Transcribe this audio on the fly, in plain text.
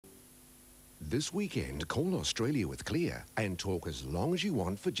This weekend, call Australia with Clear and talk as long as you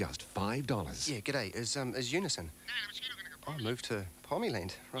want for just $5. Yeah, g'day. Is Unison? I moved to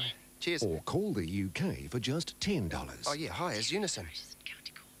Pommyland. Right. Cheers. Or call the UK for just $10. Oh, yeah. Hi, is Unison?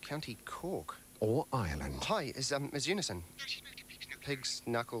 County Cork. Or Ireland. Hi, is Unison? Pigs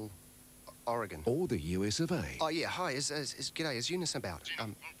Knuckle, Oregon. Or the US of A. Oh, yeah. Hi, g'day. Is Unison about?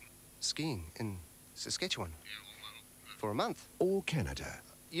 Skiing in Saskatchewan. For a month. Or Canada.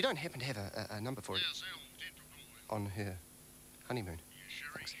 You don't happen to have a number for it on her honeymoon?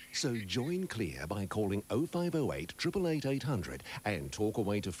 Thanks. So join Clear by calling 0508 888 800 and talk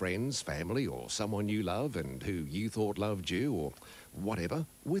away to friends, family or someone you love and who you thought loved you or whatever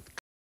with